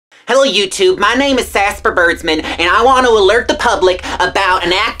Hello YouTube, my name is Sasper Birdsman, and I want to alert the public about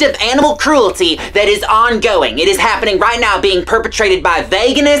an act of animal cruelty that is ongoing. It is happening right now, being perpetrated by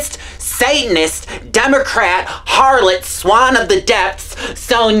veganist, Satanist, Democrat, harlot, swan of the depths,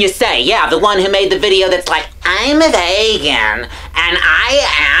 Sonia Sae. Yeah, the one who made the video that's like, I'm a vegan, and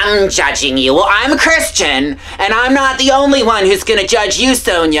I am judging you. Well, I'm a Christian, and I'm not the only one who's gonna judge you,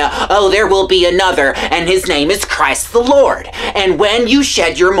 Sonia. Oh, there will be another, and his name is Christ the Lord. And when you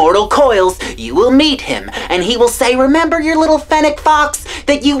shed your mortal coils, you will meet him, and he will say, remember your little fennec fox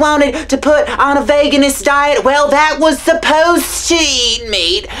that you wanted to put on a veganist diet? Well, that was supposed to eat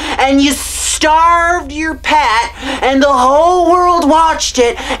meat, and you starved your pet, and the whole world watched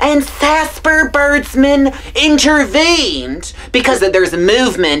it, and Sasper Birdsman intervened because there's a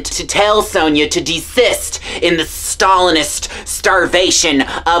movement to tell Sonia to desist in the Stalinist starvation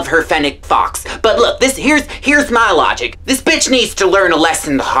of her fennec fox. But look, here's my logic. This bitch needs to learn a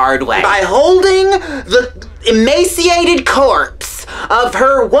lesson the hard way. By holding the emaciated corpse of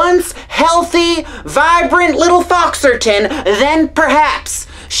her once healthy, vibrant little foxerton, then perhaps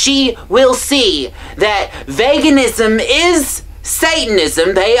she will see that veganism is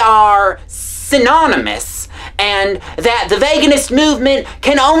Satanism. They are synonymous, and that the veganist movement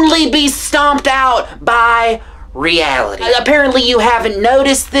can only be stomped out by reality. Apparently you haven't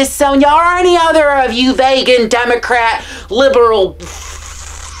noticed this, Sonia, or any other of you vegan, Democrat, liberal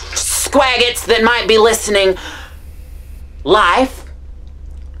squaggots that might be listening. Life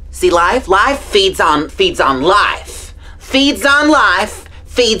feeds on life. Feeds on life,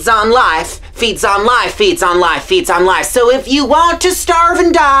 feeds on life, feeds on life, feeds on life, feeds on life. So if you want to starve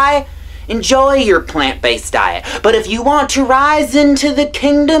and die, enjoy your plant-based diet. But if you want to rise into the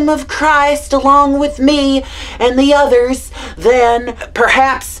kingdom of Christ along with me and the others, then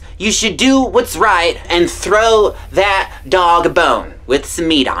perhaps you should do what's right and throw that dog a bone with some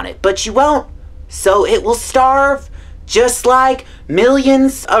meat on it. But you won't, so it will starve just like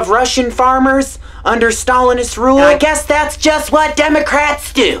millions of Russian farmers under Stalinist rule. And I guess that's just what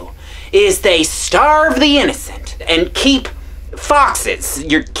Democrats do, is they starve the innocent and keep foxes.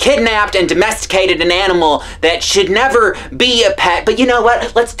 You're kidnapped and domesticated an animal that should never be a pet. But you know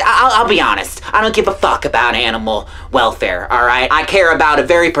what? I'll be honest. I don't give a fuck about animal welfare, alright? I care about a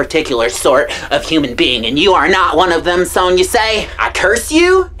very particular sort of human being, and you are not one of them, Sonia Sae. I curse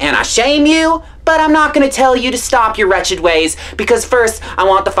you and I shame you, but I'm not going to tell you to stop your wretched ways, because first, I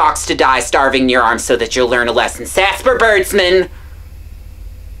want the fox to die starving in your arms so that you'll learn a lesson. Sasper Birdsman,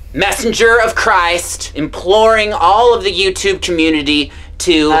 messenger of Christ, imploring all of the YouTube community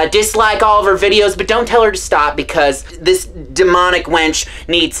to dislike all of her videos, but don't tell her to stop, because this demonic wench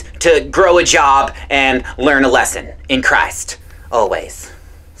needs to grow a job and learn a lesson in Christ. Always.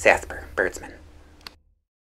 Sasper Birdsman.